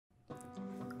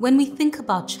When we think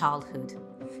about childhood,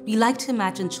 we like to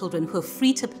imagine children who are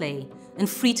free to play and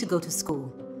free to go to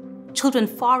school, children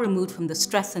far removed from the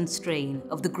stress and strain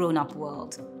of the grown-up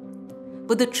world.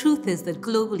 But the truth is that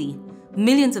globally,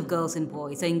 millions of girls and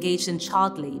boys are engaged in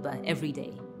child labor every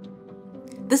day.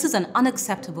 This is an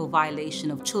unacceptable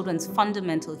violation of children's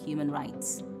fundamental human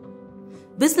rights.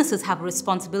 Businesses have a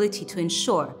responsibility to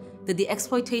ensure that the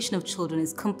exploitation of children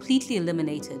is completely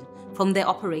eliminated from their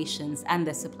operations and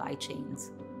their supply chains.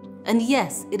 And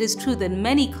yes, it is true that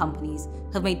many companies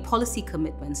have made policy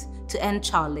commitments to end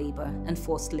child labor and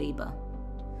forced labor.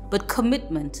 But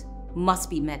commitment must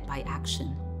be met by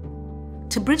action.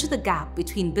 To bridge the gap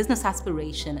between business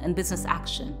aspiration and business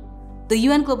action, the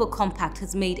UN Global Compact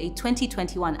has made a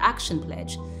 2021 action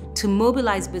pledge to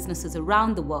mobilize businesses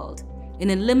around the world in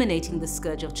eliminating the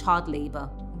scourge of child labor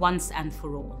once and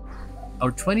for all. Our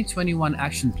 2021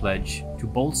 action pledge to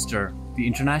bolster the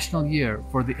International Year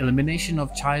for the Elimination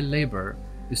of Child Labor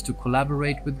is to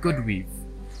collaborate with Goodweave.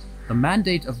 The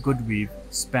mandate of Goodweave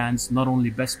spans not only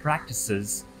best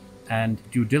practices and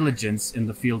due diligence in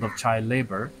the field of child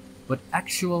labor, but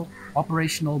actual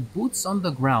operational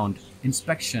boots-on-the-ground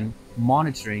inspection,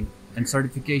 monitoring, and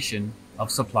certification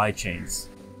of supply chains.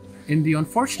 In the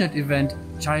unfortunate event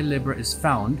child labor is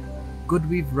found,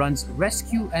 Goodweave runs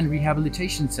rescue and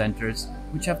rehabilitation centers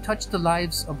which have touched the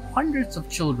lives of hundreds of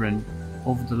children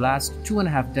over the last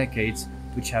 2.5 decades,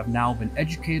 which have now been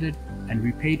educated and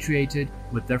repatriated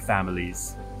with their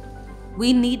families.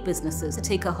 We need businesses to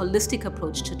take a holistic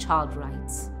approach to child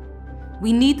rights.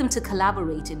 We need them to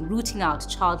collaborate in rooting out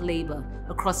child labor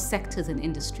across sectors and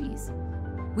industries.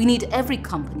 We need every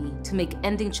company to make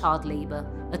ending child labor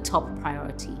a top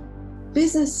priority.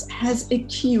 Business has a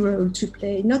key role to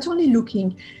play, not only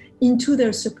looking into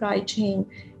their supply chain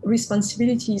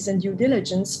responsibilities and due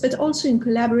diligence, but also in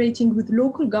collaborating with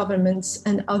local governments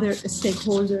and other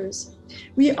stakeholders.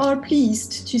 We are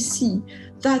pleased to see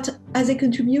that as a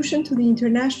contribution to the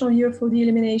International Year for the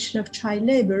Elimination of Child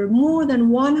Labor, more than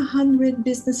 100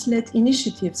 business-led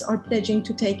initiatives are pledging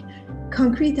to take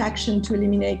concrete action to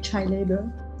eliminate child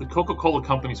labor. The Coca-Cola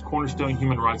Company's cornerstone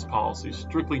human rights policy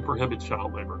strictly prohibits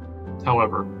child labor.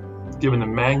 However, given the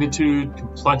magnitude,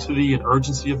 complexity, and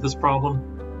urgency of this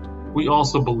problem, we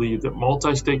also believe that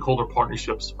multi-stakeholder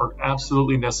partnerships are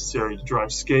absolutely necessary to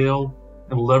drive scale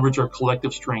and leverage our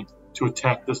collective strength to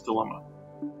attack this dilemma.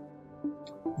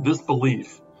 This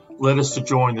belief led us to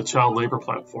join the Child Labor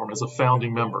Platform as a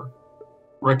founding member,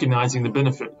 recognizing the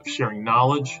benefit of sharing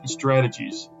knowledge and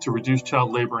strategies to reduce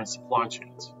child labor in supply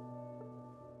chains.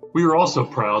 We are also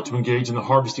proud to engage in the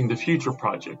Harvesting the Future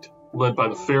project, led by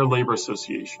the Fair Labor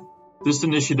Association. This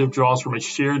initiative draws from a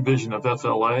shared vision of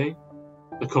FLA,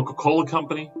 the Coca-Cola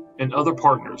Company, and other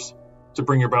partners to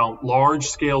bring about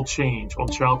large-scale change on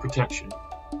child protection,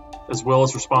 as well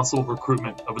as responsible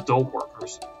recruitment of adult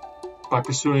workers by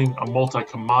pursuing a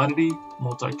multi-commodity,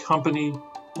 multi-company,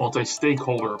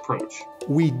 multi-stakeholder approach.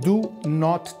 We do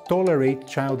not tolerate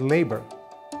child labor,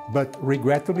 but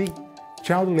regrettably,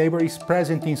 child labor is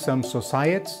present in some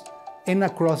societies and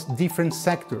across different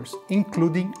sectors,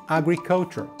 including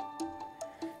agriculture.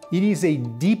 It is a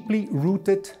deeply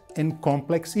rooted and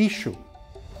complex issue,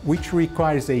 which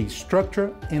requires a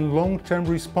structured and long-term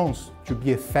response to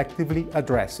be effectively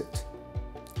addressed.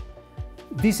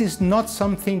 This is not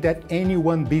something that any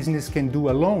one business can do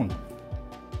alone.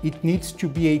 It needs to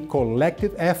be a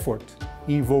collective effort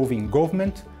involving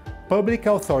government, public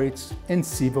authorities, and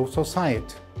civil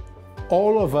society.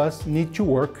 All of us need to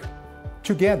work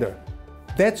together.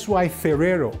 That's why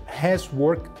Ferrero has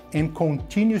worked and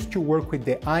continues to work with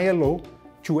the ILO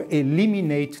to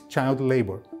eliminate child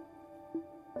labor.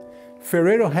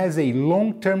 Ferrero has a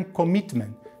long-term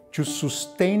commitment to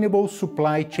sustainable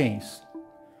supply chains.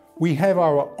 We have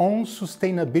our own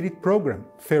sustainability program,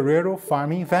 Ferrero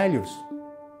Farming Values.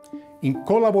 In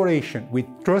collaboration with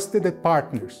trusted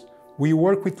partners, we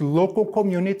work with local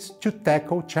communities to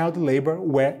tackle child labor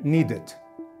where needed.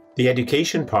 The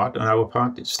education part on our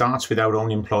part, it starts with our own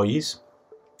employees.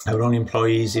 Our own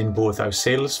employees in both our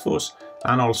sales force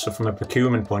and also from a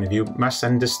procurement point of view must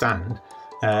understand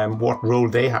what role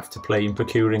they have to play in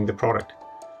procuring the product.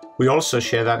 We also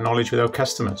share that knowledge with our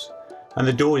customers. And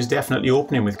the door is definitely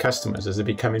opening with customers as they're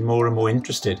becoming more and more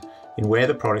interested in where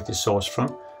the product is sourced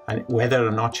from and whether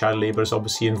or not child labour is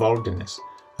obviously involved in this.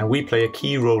 And we play a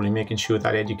key role in making sure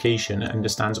that education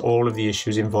understands all of the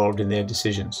issues involved in their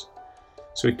decisions.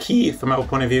 So a key from our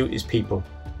point of view is people,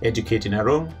 educating our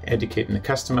own, educating the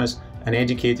customers, and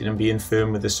educating and being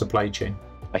firm with the supply chain.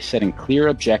 By setting clear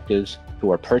objectives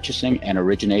to our purchasing and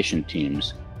origination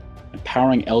teams,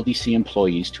 empowering LDC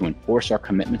employees to enforce our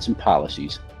commitments and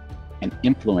policies, and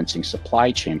influencing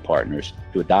supply chain partners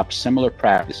to adopt similar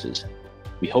practices,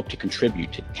 we hope to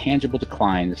contribute to tangible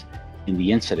declines in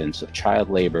the incidence of child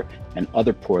labor and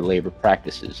other poor labor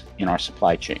practices in our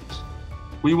supply chains.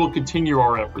 We will continue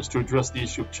our efforts to address the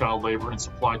issue of child labor in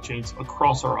supply chains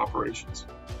across our operations.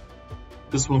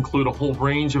 This will include a whole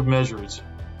range of measures,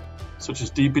 such as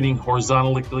deepening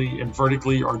horizontally and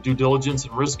vertically our due diligence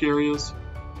and risk areas,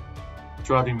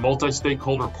 driving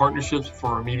multi-stakeholder partnerships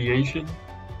for remediation,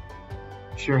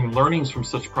 sharing learnings from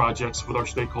such projects with our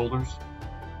stakeholders,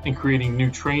 and creating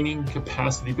new training,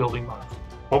 capacity building models.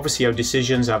 Obviously, our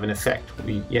decisions have an effect.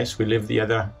 Yes, we live the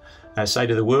other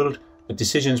side of the world, but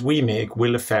decisions we make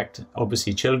will affect,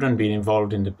 obviously, children being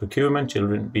involved in the procurement,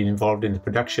 children being involved in the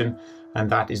production, and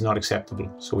that is not acceptable.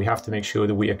 So we have to make sure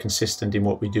that we are consistent in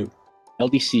what we do.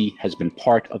 LDC has been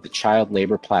part of the child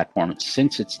labor platform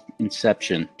since its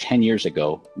inception 10 years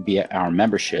ago via our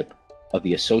membership of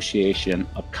the Association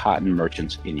of Cotton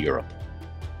Merchants in Europe.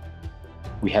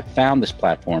 We have found this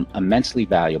platform immensely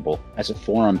valuable as a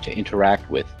forum to interact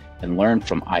with and learn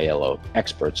from ILO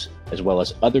experts, as well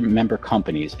as other member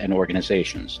companies and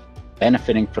organizations,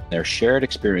 benefiting from their shared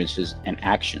experiences and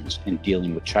actions in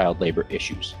dealing with child labor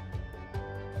issues.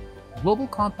 Global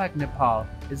Compact Nepal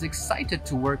is excited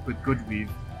to work with Goodweave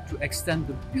to extend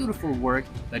the beautiful work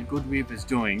that Goodweave is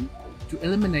doing to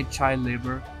eliminate child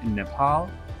labor in Nepal,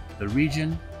 the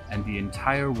region, and the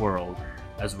entire world,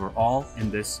 as we're all in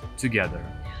this together.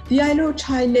 The ILO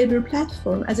Child Labor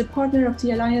Platform, as a partner of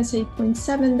the Alliance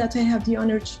 8.7 that I have the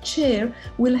honor to chair,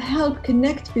 will help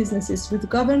connect businesses with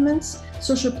governments,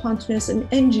 social partners, and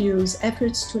NGOs'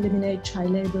 efforts to eliminate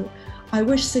child labor. I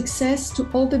wish success to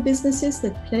all the businesses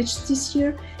that pledged this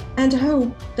year and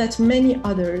hope that many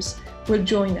others will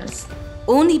join us.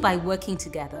 Only by working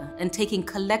together and taking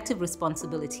collective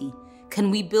responsibility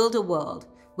can we build a world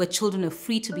where children are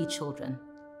free to be children.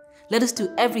 Let us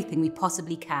do everything we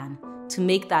possibly can to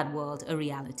make that world a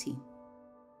reality.